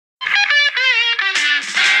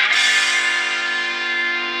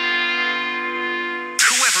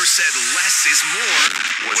is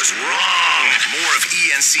more was wrong. More of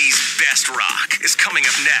ENC's best rock is coming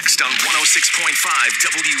up next on 106.5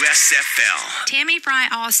 WSFL. Tammy Fry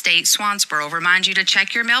Allstate Swansboro reminds you to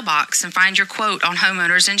check your mailbox and find your quote on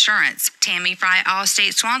homeowners insurance. Tammy Fry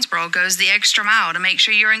Allstate Swansboro goes the extra mile to make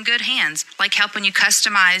sure you're in good hands, like helping you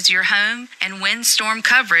customize your home and windstorm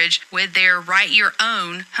coverage with their Write Your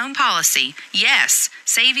Own home policy. Yes,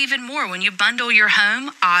 save even more when you bundle your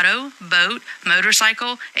home, auto, boat,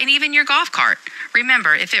 motorcycle, and even your golf cart.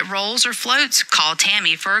 Remember, if it rolls or floats, call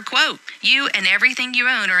Tammy for a quote. You and everything you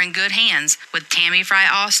own are in good hands with Tammy Fry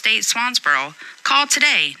Allstate Swansboro. Call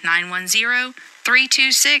today,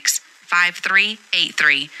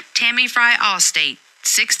 910-326-5383. Tammy Fry Allstate,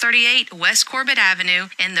 638 West Corbett Avenue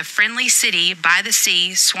in the friendly city by the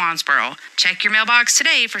sea, Swansboro. Check your mailbox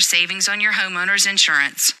today for savings on your homeowner's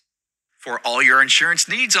insurance. For all your insurance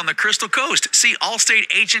needs on the Crystal Coast, see Allstate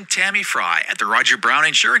agent Tammy Fry at the Roger Brown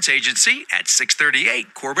Insurance Agency at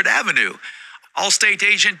 638 Corbett Avenue. Allstate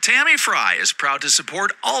agent Tammy Fry is proud to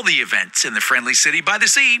support all the events in the friendly city by the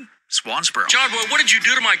sea, Swansboro. John, boy, what did you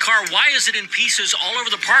do to my car? Why is it in pieces all over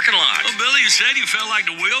the parking lot? Well, Billy, you said you felt like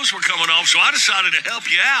the wheels were coming off, so I decided to help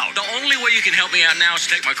you out. The only way you can help me out now is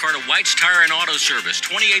to take my car to White's Tire and Auto Service,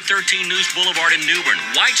 2813 News Boulevard in New Bern.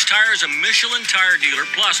 White's Tire is a Michelin tire dealer.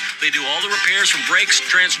 Plus, they do all the repairs from brakes,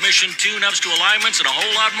 transmission, tune-ups to alignments, and a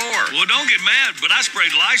whole lot more. Well, don't get mad, but I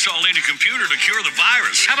sprayed Lysol in your computer to cure the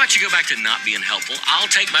virus. How about you go back to not being helpful? I'll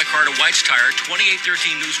take my car to White's Tire,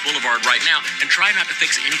 2813 News Boulevard right now, and try not to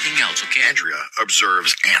fix anything else, okay? Andrea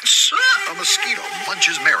observes ants. A mosquito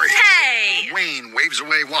munches Mary. Hey! Wayne waves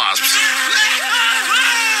away wasps.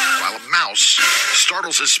 While a mouse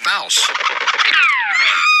startles his spouse.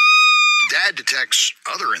 Dad detects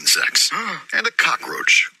other insects. And a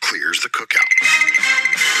cockroach clears the cookout.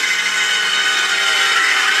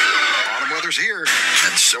 Autumn weather's here,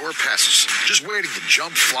 and so are pests. Just waiting to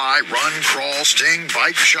jump, fly, run, crawl, sting,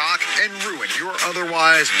 bite, shock, and ruin your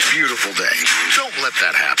otherwise beautiful day. Don't let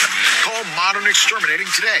that happen. Call Modern Exterminating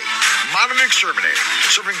today. Modern Exterminating,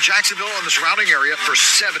 serving Jacksonville and the surrounding area for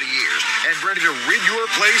 70 years, and ready to rid your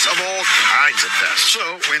place of all kinds of pests.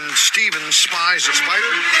 So when Steven spies a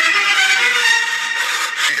spider,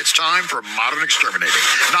 it's time for Modern Exterminating.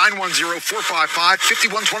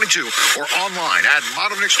 910-455-5122 or online at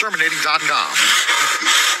modernexterminating.com.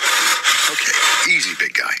 Okay, easy,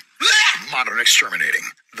 big guy. Modern Exterminating.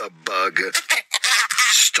 The bug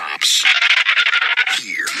stops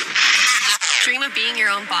here. Dream of being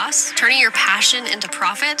your own boss? Turning your passion into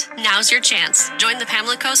profit? Now's your chance. Join the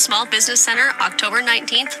Pamlico Small Business Center October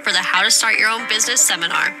 19th for the How to Start Your Own Business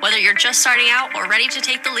seminar. Whether you're just starting out or ready to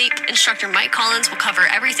take the leap, instructor Mike Collins will cover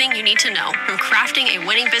everything you need to know, from crafting a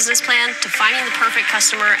winning business plan to finding the perfect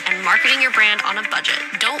customer and marketing your brand on a budget.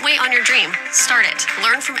 Don't wait on your dream. Start it.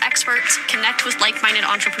 Learn from experts, connect with like-minded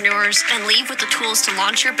entrepreneurs, and leave with the tools to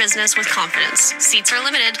launch your business with confidence. Seats are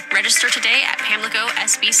limited. Register today at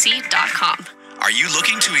pamlicosbc.com. Are you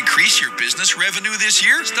looking to increase your business revenue this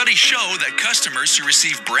year? Studies show that customers who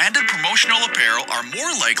receive branded promotional apparel are more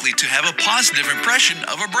likely to have a positive impression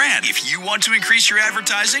of a brand. If you want to increase your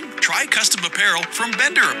advertising, try custom apparel from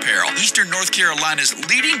Bender Apparel, Eastern North Carolina's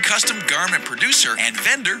leading custom garment producer and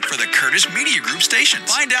vendor for the Curtis Media Group stations.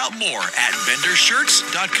 Find out more at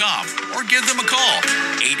bendershirts.com or give them a call.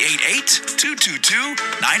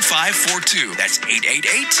 888-222-9542. That's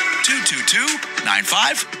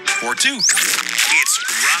 888-222-9542. It's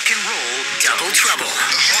rock and roll double trouble.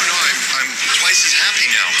 Oh no, I'm twice as happy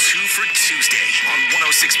now. 2 for Tuesday on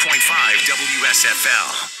 106.5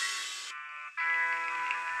 WSFL.